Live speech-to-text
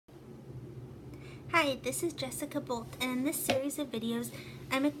Hi, this is Jessica Bolt, and in this series of videos,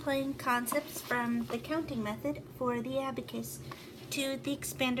 I'm applying concepts from the counting method for the abacus to the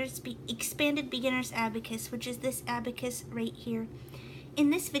expanded beginner's abacus, which is this abacus right here. In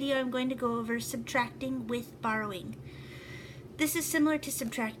this video, I'm going to go over subtracting with borrowing. This is similar to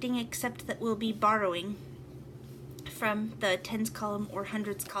subtracting, except that we'll be borrowing from the tens column or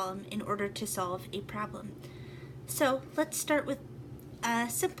hundreds column in order to solve a problem. So let's start with a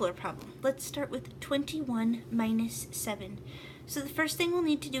simpler problem. Let's start with 21 minus 7. So the first thing we'll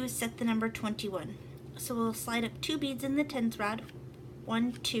need to do is set the number 21. So we'll slide up 2 beads in the tens rod,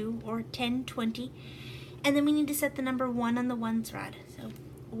 1, 2, or 10, 20, and then we need to set the number 1 on the ones rod, so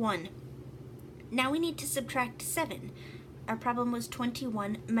 1. Now we need to subtract 7. Our problem was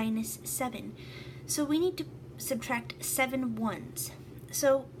 21 minus 7. So we need to subtract 7 ones.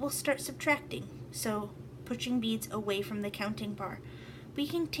 So we'll start subtracting, so pushing beads away from the counting bar. We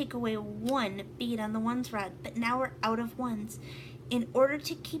can take away 1 bead on the ones rod, but now we're out of ones. In order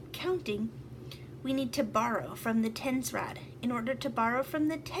to keep counting, we need to borrow from the tens rod. In order to borrow from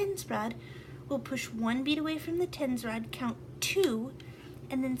the tens rod, we'll push 1 bead away from the tens rod, count 2,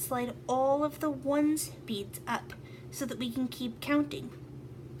 and then slide all of the ones beads up so that we can keep counting.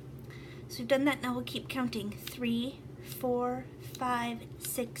 So we've done that, now we'll keep counting. 3, 4, 5,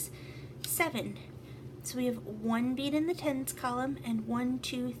 6, 7. So we have 1 bead in the tens column and 1,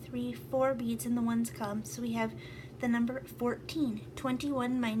 2, 3, 4 beads in the ones column. So we have the number 14.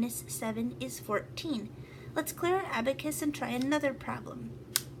 21 minus 7 is 14. Let's clear our abacus and try another problem.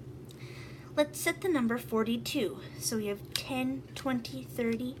 Let's set the number 42. So we have 10, 20,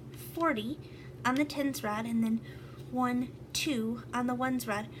 30, 40 on the tens rod, and then 1, 2 on the ones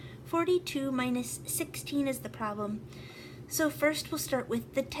rod. 42 minus 16 is the problem. So first we'll start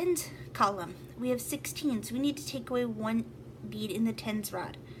with the tens column. We have 16, so we need to take away 1 bead in the tens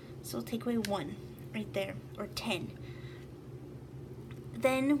rod. So we'll take away 1 right there, or 10.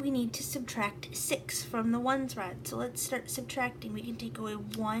 Then we need to subtract 6 from the ones rod. So let's start subtracting. We can take away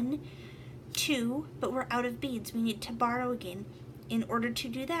 1, 2, but we're out of beads. We need to borrow again. In order to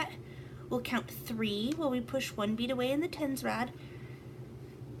do that, we'll count 3 while we push 1 bead away in the tens rod,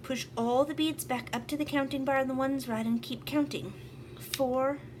 push all the beads back up to the counting bar on the ones rod, and keep counting.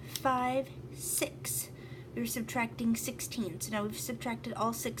 4, 5, 6. We were subtracting 16, so now we've subtracted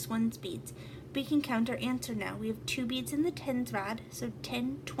all 6 ones beads. We can count our answer now. We have 2 beads in the tens rod, so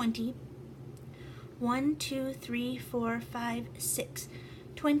 10, 20. 1, 2, 3, 4, 5, 6.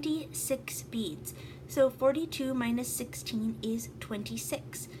 26 beads. So 42 minus 16 is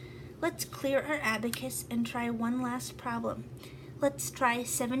 26. Let's clear our abacus and try one last problem. Let's try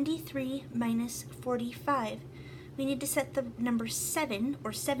 73 minus 45. We need to set the number 7,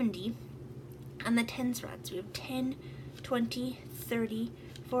 or 70, on the tens rod. So we have 10, 20, 30,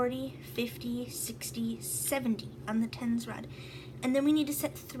 40, 50, 60, 70 on the tens rod. And then we need to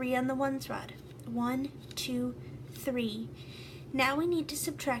set 3 on the ones rod. 1, 2, 3. Now we need to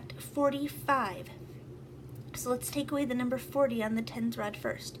subtract 45. So let's take away the number 40 on the tens rod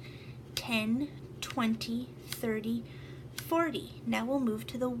first. 10, 20, 30, 40. Now we'll move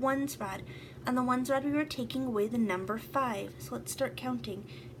to the ones rod. On the ones rod, we were taking away the number 5. So let's start counting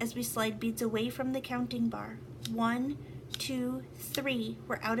as we slide beads away from the counting bar. 1, 2, 3.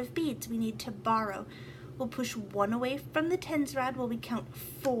 We're out of beads. We need to borrow. We'll push 1 away from the tens rod while we count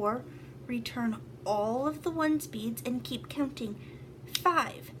 4, return all of the ones beads, and keep counting.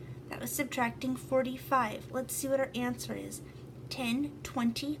 5. That was subtracting 45. Let's see what our answer is. 10,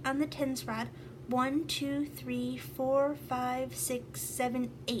 20 on the tens rod. 1, 2, 3, 4, 5, 6,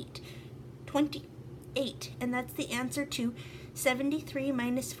 7, 8. 28, and that's the answer to 73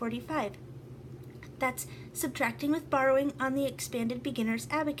 minus 45. That's subtracting with borrowing on the expanded beginner's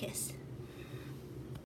abacus.